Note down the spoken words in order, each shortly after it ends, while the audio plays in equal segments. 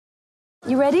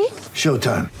You ready?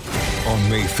 Showtime. On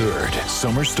May 3rd,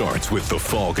 summer starts with The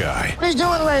Fall Guy. Let's do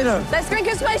it later. Let's drink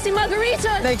a spicy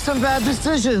margarita. Make some bad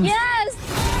decisions.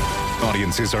 Yes!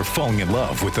 Audiences are falling in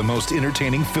love with the most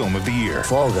entertaining film of the year.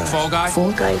 Fall Guy. Fall Guy?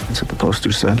 Fall Guy. That's what the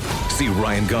poster said. See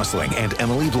Ryan Gosling and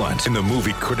Emily Blunt in the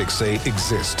movie critics say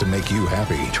exists to make you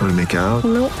happy. Trying to make it out?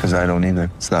 Nope. Because I don't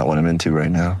either. It's not what I'm into right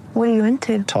now. What are you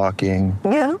into? Talking.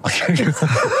 Yeah.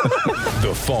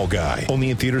 The Fall Guy.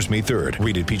 Only in theaters May 3rd.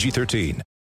 Rated PG-13.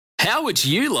 How would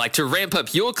you like to ramp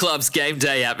up your club's game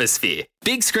day atmosphere?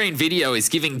 Big Screen Video is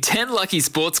giving 10 lucky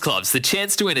sports clubs the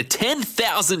chance to win a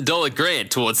 $10,000 grant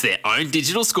towards their own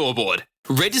digital scoreboard.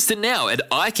 Register now at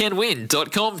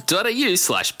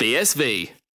iCanWin.com.au/BSV.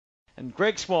 And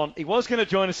Greg Swan, he was going to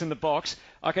join us in the box.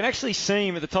 I can actually see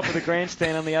him at the top of the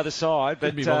grandstand on the other side. But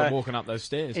Couldn't be bothered walking up those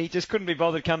stairs. He just couldn't be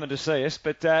bothered coming to see us.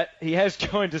 But he has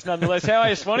joined us nonetheless. How are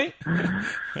you, Swanee?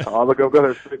 Oh, look, I've got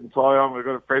a suit and tie on. We've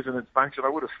got a president's function. I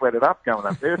would have sweated up going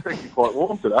up there. It's actually quite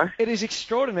warm today. It is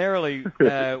extraordinarily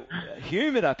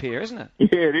humid up here, isn't it?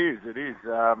 Yeah, it is. It is.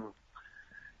 Had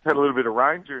a little bit of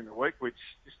rain during the week, which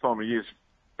this time of year is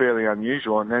fairly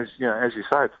unusual. And as you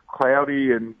say, it's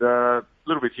cloudy and a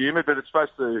little bit humid, but it's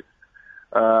supposed to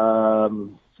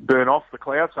burn off the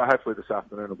clouds. So hopefully this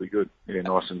afternoon will be good. Yeah,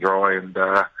 nice and dry and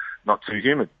not too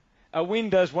humid. A win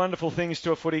does wonderful things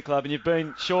to a footy club, and you've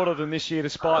been short of them this year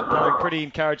despite playing pretty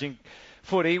encouraging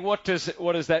footy. What has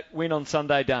that win on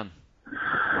Sunday done?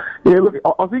 Yeah, look,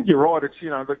 I think you're right. It's,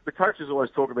 the coaches always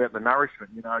talk about the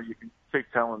nourishment. You can keep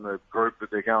telling the group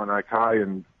that they're going okay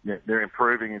and they're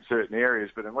improving in certain areas,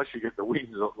 but unless you get the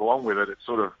wins along with it, it's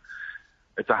a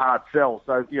hard sell.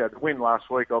 So, the win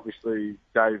last week obviously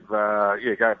gave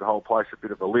the whole place a bit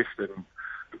of a lift,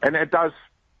 and it does,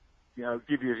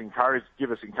 give us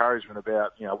encouragement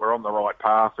about, we're on the right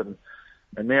path, and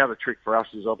now the trick for us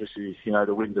is obviously,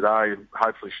 to win today and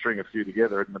hopefully string a few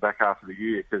together in the back half of the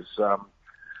year, because,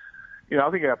 I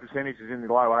think our percentage is in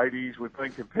the low 80s. We've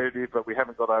been competitive, but we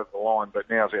haven't got over the line, but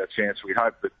now's our chance. We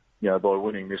hope that, by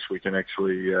winning this, we can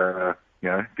actually,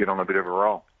 get on a bit of a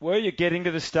roll. Were you getting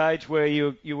to the stage where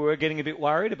you were getting a bit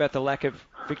worried about the lack of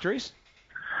victories?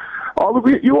 Oh, look,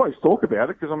 you always talk about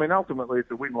it because, ultimately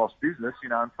it's a win-loss business,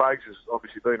 and Fags has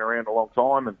obviously been around a long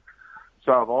time, and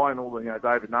so have I and all the,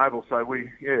 David Noble. So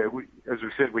we, as we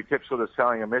said, we kept sort of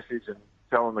selling a message and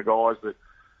telling the guys that,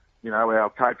 our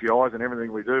KPIs and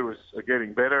everything we do are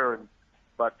getting better,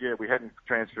 but we hadn't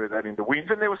transferred that into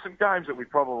wins. And there were some games that we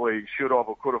probably should have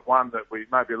or could have won that we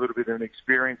maybe a little bit of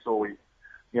inexperience or we,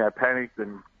 panicked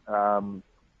and,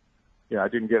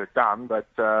 didn't get it done. But,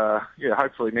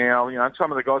 hopefully now,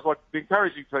 some of the guys, like the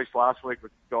encouraging piece last week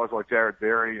with guys like Jared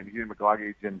Berry and Hugh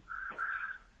McGluggage and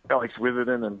Alex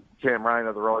Witherden and Cam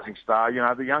Rayner, the rising star.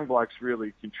 The young blokes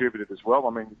really contributed as well.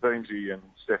 Beamsy and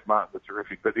Steph Martin were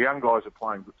terrific, but the young guys are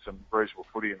playing some reasonable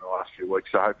footy in the last few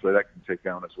weeks, so hopefully that can keep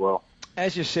going as well.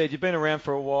 As you said, you've been around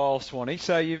for a while, Swanee,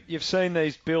 so you've seen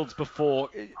these builds before.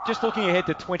 Just looking ahead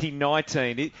to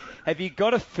 2019, have you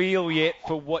got a feel yet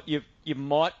for what you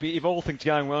might be, if all things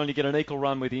going well and you get an equal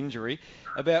run with injury,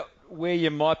 about where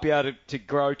you might be able to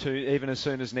grow to even as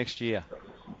soon as next year?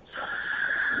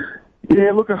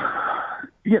 Yeah, look,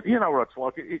 you know what it's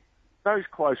like. Those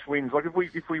close wins, like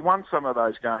if we won some of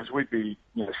those games, we'd be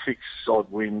 6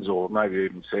 odd wins or maybe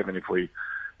even 7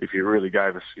 if you really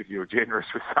gave us, if you were generous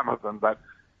with some of them. But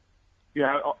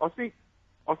I think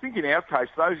in our case,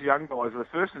 those young guys, the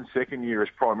first and second year is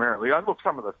primarily. Look,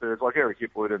 some of the thirds, like Eric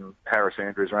Hipwood and Harris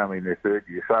Andrews, are only in their third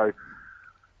year. So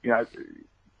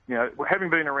having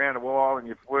been around a while and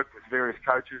you've worked with various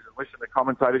coaches and listened to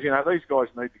commentators, these guys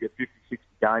need to get 50, 60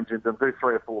 games into them, do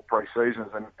 3 or 4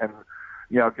 pre-seasons and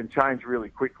it can change really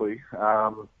quickly.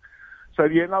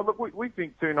 Look, we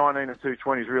think 219 and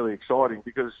 220 is really exciting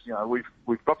because,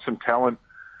 we've got some talent,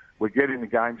 we're getting the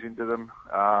games into them,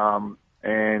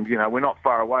 and, we're not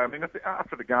far away.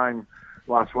 After the game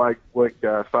last week,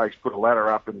 Fags put a ladder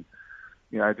up and,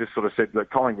 just sort of said that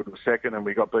Collingwood was second and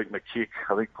we got beaten a kick.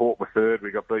 I think Port were third,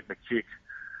 we got beaten a kick.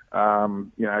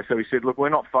 So he said, look, we're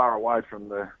not far away from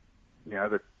the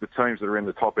teams that are in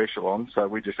the top echelon, so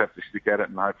we just have to stick at it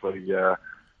and hopefully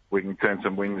we can turn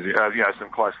some wins, some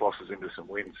close losses into some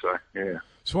wins. So, yeah.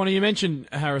 Swanee, you mentioned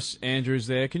Harris Andrews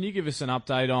there. Can you give us an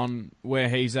update on where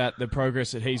he's at, the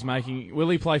progress that he's making? Will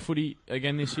he play footy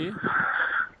again this year?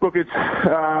 Look,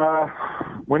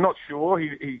 we're not sure.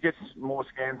 He gets more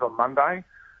scans on Monday.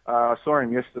 I saw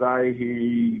him yesterday.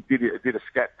 He did a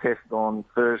scat test on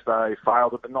Thursday,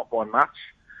 failed it, but not by much.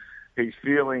 He's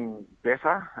feeling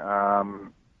better,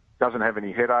 doesn't have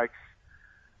any headaches,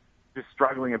 just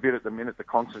struggling a bit at the minute to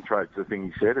concentrate, the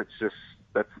thing he said. It's just,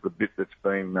 that's the bit that's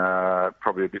been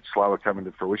probably a bit slower coming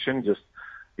to fruition.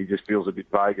 He just feels a bit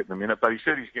vague at the minute, but he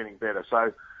said he's getting better.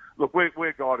 So, look,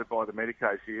 we're guided by the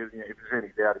medicos here. You know, if there's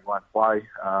any doubt, he won't play.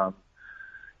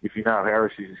 If you know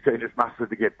Harris, he's as keen as mustard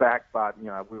to get back, but you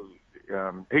know,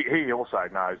 he also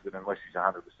knows that unless he's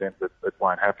 100%, that it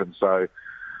won't happen. So,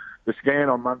 the scan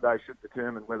on Monday should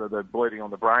determine whether the bleeding on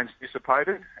the brain's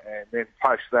dissipated, and then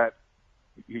post that,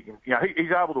 he can. You know,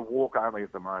 he's able to walk only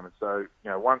at the moment. So, you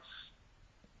know, once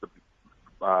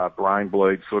the brain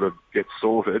bleed sort of gets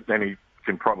sorted, then he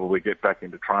can probably get back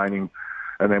into training,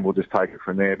 and then we'll just take it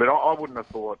from there. But I wouldn't have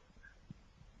thought,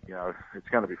 you know, it's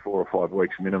going to be 4 or 5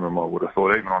 weeks minimum, I would have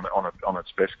thought, even on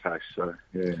its best case. So,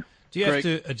 yeah. Do you have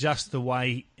to adjust the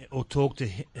way, or talk to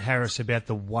Harris about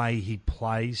the way he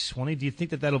plays, Swanee? Do you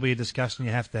think that that'll be a discussion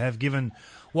you have to have, given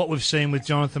what we've seen with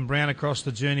Jonathan Brown across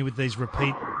the journey with these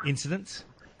repeat incidents?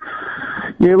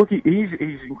 Yeah, look, he's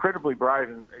incredibly brave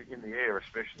in the air,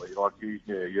 especially. Like,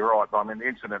 yeah, you're right. I mean, the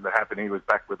incident that happened, he was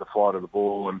back with the flight of the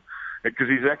ball, and because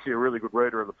he's actually a really good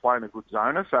reader of the play and a good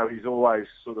zoner, so he's always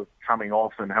sort of coming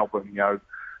off and helping, you know,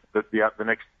 the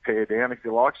next pair down, if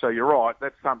you like. So you're right.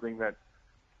 That's something that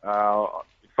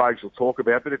folks will talk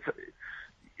about, but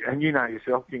and you know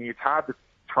yourself, it's hard to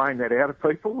train that out of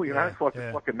people. You know, it's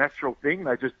like a natural thing.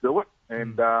 They just do it,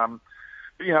 and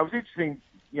but, you know, it was interesting.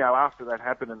 You know, after that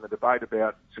happened in the debate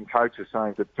about some coaches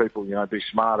saying that people, you know, be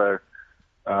smarter,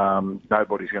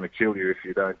 nobody's going to kill you if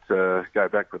you don't go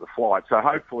back with the flight. So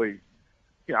hopefully,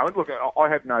 you know, and look, I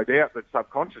have no doubt that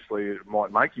subconsciously it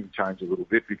might make him change a little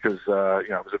bit because, you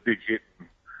know, it was a big hit.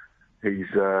 And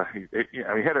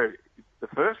he had the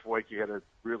first week he had a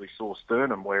really sore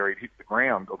sternum where he'd hit the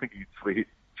ground. I think he sort of hit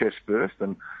chest first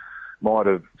and might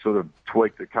have sort of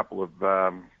tweaked a couple of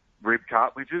rib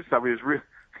cartilages. So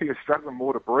he was struggling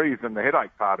more to breathe than the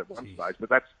headache part at one stage, but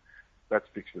that's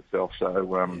fixed itself.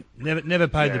 So never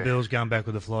paid the bills going back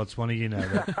with the flight, Swanee. You know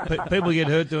that. People get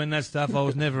hurt doing that stuff. I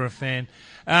was never a fan.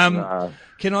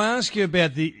 Can I ask you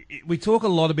about we talk a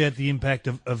lot about the impact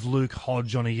of Luke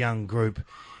Hodge on a young group.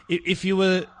 If you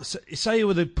were, say you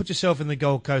were to put yourself in the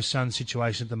Gold Coast Suns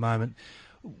situation at the moment,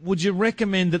 would you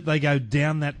recommend that they go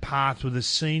down that path with a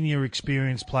senior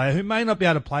experienced player who may not be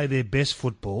able to play their best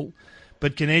football,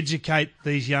 but can educate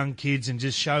these young kids and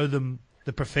just show them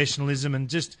the professionalism, and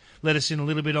just let us in a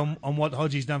little bit on what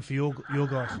Hodgie's done for your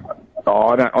guys? Oh,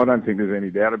 I don't think there's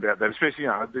any doubt about that. Especially, you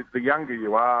know, the younger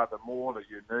you are, the more that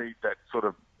you need that sort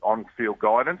of on-field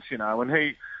guidance, you know. And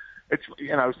it's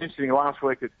interesting. Last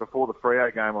week before the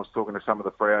Freo game, I was talking to some of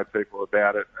the Freo people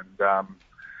about it, and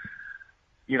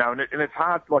you know, and it's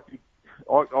hard. Like,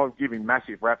 I'll give him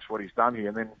massive raps what he's done here,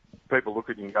 and then people look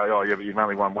at you and go, "Oh, yeah, but you've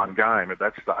only won one game at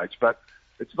that stage." But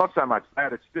it's not so much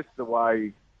that; it's just the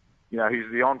way, you know, he's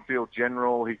the on-field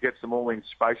general. He gets them all in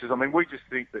spaces. I mean, we just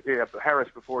think that, but Harris,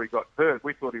 before he got hurt,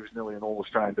 we thought he was nearly an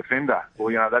All-Australian defender.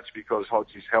 Well, you know, that's because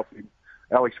Hodges helped him.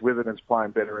 Alex Witherden's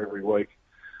playing better every week.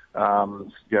 You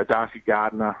know, Darcy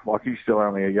Gardner, like, he's still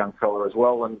only a young fella as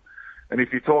well. And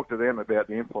if you talk to them about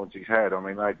the influence he's had, I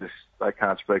mean, they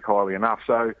can't speak highly enough.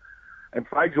 So, and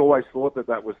Fags always thought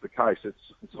that was the case.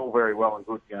 It's all very well and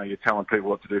good, you know, you're telling people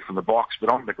what to do from the box, but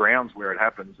on the ground's where it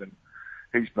happens, and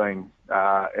he's been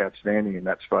outstanding in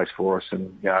that space for us.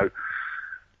 And, you know,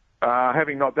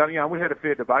 having not done, you know, we had a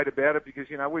fair debate about it because,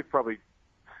 you know, we've probably,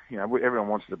 you know, everyone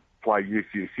wants to play youth,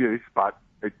 but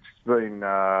it's been,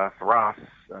 for us,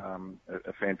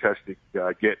 a fantastic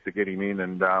get him in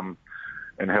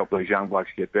and help these young blokes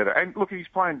get better. And look, he's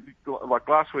playing, like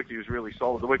last week he was really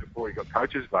solid. The week before he got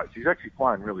coaches' votes. He's actually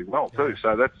playing really well too.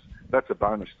 So that's a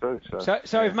bonus too.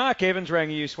 So if Mark Evans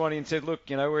rang you, Swanee, and said, look,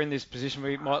 you know, we're in this position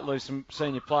where we might lose some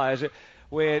senior players,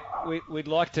 where we'd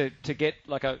like to get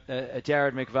like a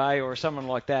Jared McVeigh or someone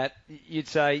like that, you'd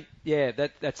say, yeah,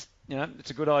 that's you know, it's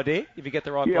a good idea if you get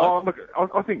the right bloke. Yeah,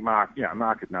 look, I think Mark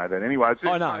would know that anyway.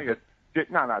 I know.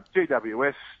 No,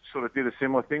 GWS sort of did a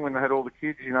similar thing when they had all the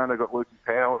kids. You know, they got Lukey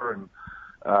Power, and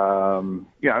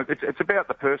you know, it's about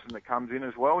the person that comes in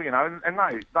as well. You know, and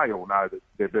they all know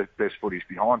that their best footy's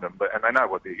behind them, and they know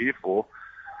what they're here for.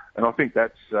 And I think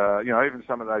that's you know, even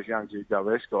some of those young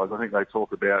GWS guys, I think they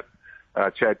talk about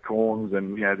Chad Corns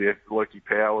and, you know, the Lukey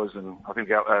Powers, and I think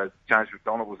James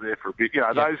McDonald was there for a bit. You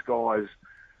know, those guys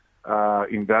are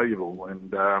invaluable.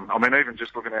 And I mean, even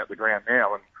just looking out the ground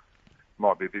now, and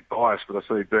might be a bit biased, but I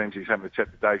see Burnsy's having to chat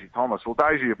to Daisy Thomas. Well,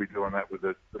 Daisy will be doing that with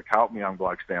the Carlton young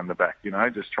blokes down the back, you know,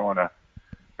 just trying to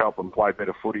help them play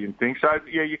better footy and things. So,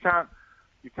 yeah, you can't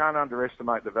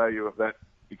underestimate the value of that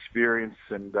experience,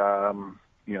 and,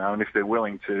 you know, and if they're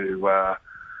willing to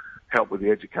help with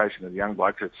the education of the young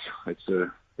blokes, it's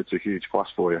a huge plus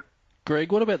for you.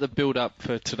 Greg, what about the build-up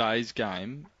for today's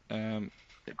game?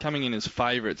 coming in as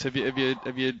favourites. Have you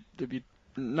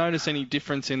noticed any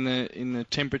difference in the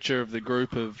temperature of the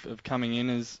group of coming in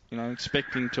as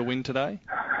expecting to win today?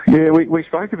 Yeah, we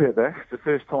spoke about that. It's the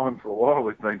first time for a while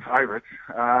we've been favourites.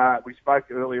 We spoke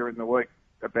earlier in the week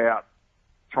about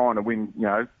trying to win,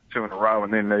 2 in a row,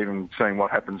 and then even seeing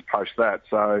what happens post that.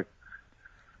 So,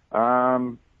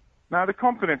 no, the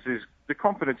confidence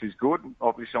is good.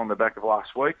 Obviously on the back of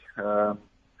last week,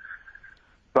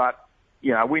 but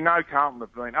we know Carlton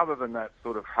have been, other than that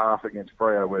sort of half against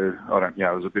Freo where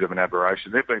it was a bit of an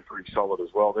aberration. They've been pretty solid as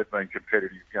well. They've been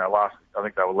competitive. I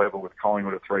think they were level with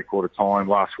Collingwood at 3/4 time.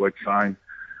 Last week, same.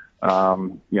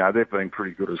 They've been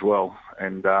pretty good as well.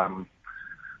 And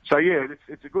so yeah,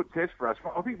 it's a good test for us.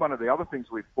 I think one of the other things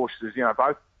we've pushed is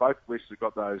both lists have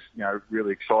got those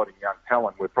really exciting young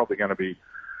talent. We're probably going to be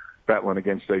battling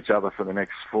against each other for the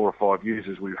next 4 or 5 years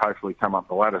as we hopefully come up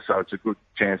the ladder. So it's a good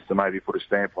chance to maybe put a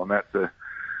stamp on that to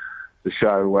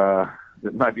show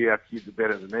that maybe our kids are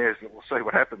better than theirs. But we'll see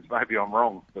what happens. Maybe I'm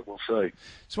wrong, but we'll see.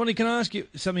 Swanee, can I ask you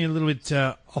something a little bit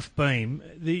off beam?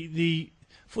 The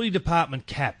footy department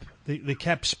cap, the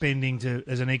cap spending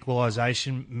as an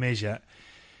equalisation measure,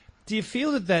 do you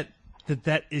feel that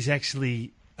is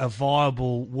actually a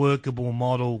viable, workable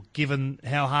model, given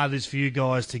how hard it is for you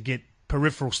guys to get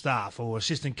peripheral staff or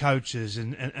assistant coaches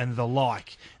and the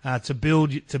like to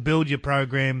build your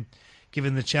program,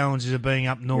 given the challenges of being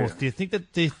up north? Yeah.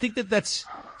 Do you think that that's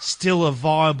still a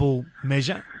viable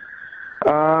measure?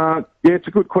 Yeah, it's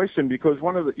a good question because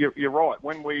you're right.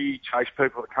 When we chase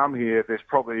people to come here, there's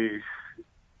probably,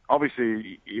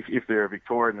 obviously, if they're a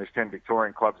Victorian, there's 10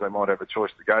 Victorian clubs they might have a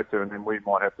choice to go to, and then we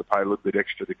might have to pay a little bit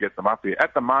extra to get them up here.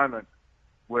 At the moment,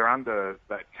 we're under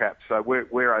that cap, so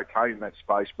we're okay in that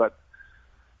space. But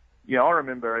I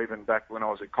remember even back when I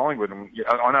was at Collingwood, and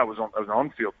I know it was an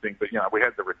on-field thing, but we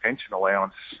had the retention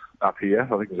allowance up here. I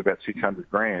think it was about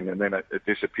 $600,000, and then it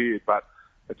disappeared. But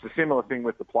it's a similar thing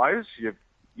with the players. You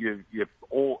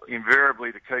all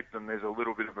invariably to keep them. There's a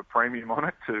little bit of a premium on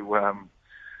it to,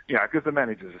 because the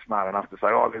managers are smart enough to say,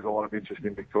 there's a lot of interest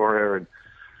in Victoria, and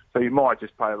so you might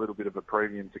just pay a little bit of a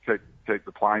premium to keep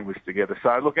the playing list together.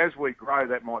 So, look, as we grow,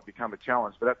 that might become a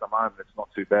challenge, but at the moment it's not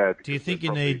too bad. Do you think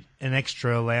you need an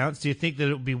extra allowance? Do you think that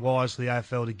it would be wise for the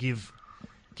AFL to give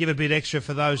a bit extra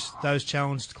for those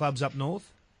challenged clubs up north?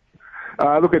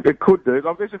 Look, it could do.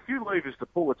 Like, there's a few levers to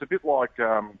pull. It's a bit like,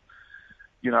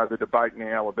 the debate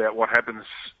now about what happens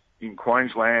in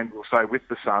Queensland, we'll say, with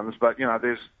the Suns, but,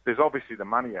 there's obviously the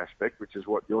money aspect, which is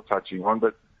what you're touching on,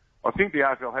 but I think the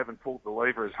AFL haven't pulled the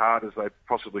lever as hard as they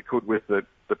possibly could with the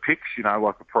picks,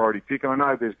 like a priority pick. And I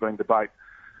know there's been debate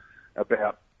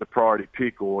about the priority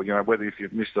pick or, whether if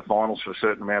you've missed the finals for a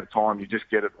certain amount of time, you just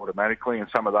get it automatically, and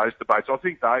some of those debates. I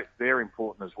think they're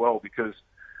important as well, because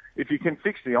if you can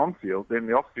fix the on-field, then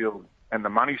the off-field and the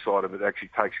money side of it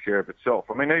actually takes care of itself.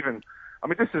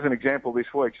 Just as an example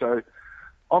this week, so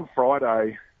on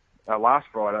Friday, last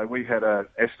Friday, we had an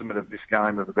estimate of this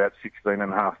game of about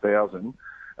 16,500.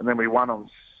 And then we won on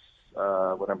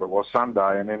whatever it was,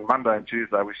 Sunday, and then Monday and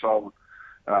Tuesday we sold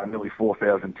nearly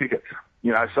 4,000 tickets.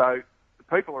 So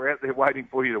people are out there waiting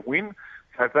for you to win.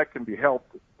 So if that can be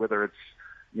helped, whether it's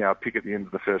a pick at the end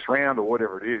of the first round or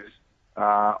whatever it is,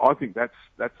 I think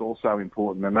that's also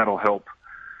important, and that'll help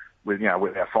with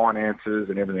our finances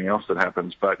and everything else that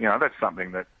happens. But that's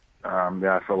something that the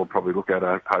AFL will probably look at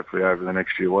hopefully over the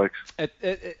next few weeks.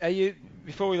 Are you,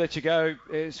 before we let you go,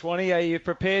 Swanee, are you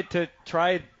prepared to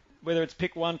trade, whether it's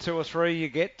pick 1, 2 or 3 you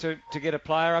get to get a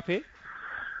player up here?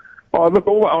 Oh, look,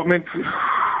 we've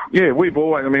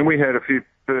always, we had a few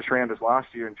first rounders last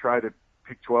year and traded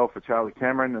pick 12 for Charlie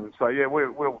Cameron, and so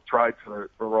we'll trade for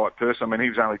the right person. He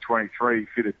was only 23, he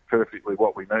fitted perfectly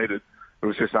what we needed. It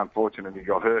was just unfortunate he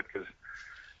got hurt because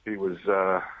he was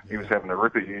having a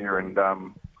ripper year, and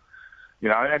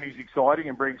and he's exciting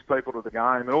and brings people to the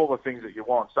game and all the things that you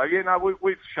want. So,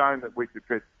 we've shown that we're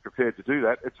prepared to do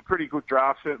that. It's a pretty good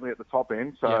draft, certainly at the top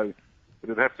end, so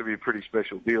it'd have to be a pretty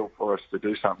special deal for us to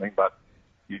do something. But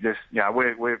you just,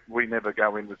 we never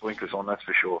go in with blinkers on, that's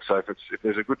for sure. So if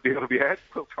there's a good deal to be had,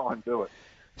 we'll try and do it.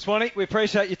 Swanee, we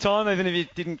appreciate your time, even if you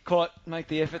didn't quite make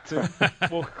the effort to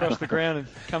walk across the ground and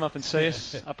come up and see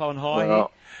us up on high here.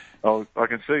 I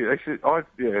can see it.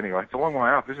 Actually, anyway, it's a long way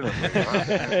up, isn't it?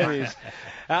 It is.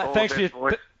 Thanks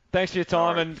for your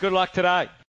time, and good luck today.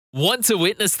 Want to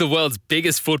witness the world's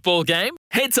biggest football game?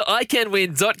 Head to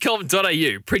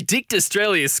iCanWin.com.au, predict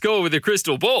Australia's score with a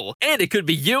crystal ball, and it could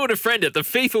be you and a friend at the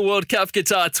FIFA World Cup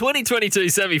Qatar 2022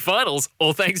 semi-finals,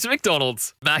 all thanks to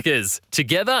McDonald's. Maccas,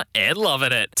 together and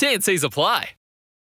loving it. TNCs apply.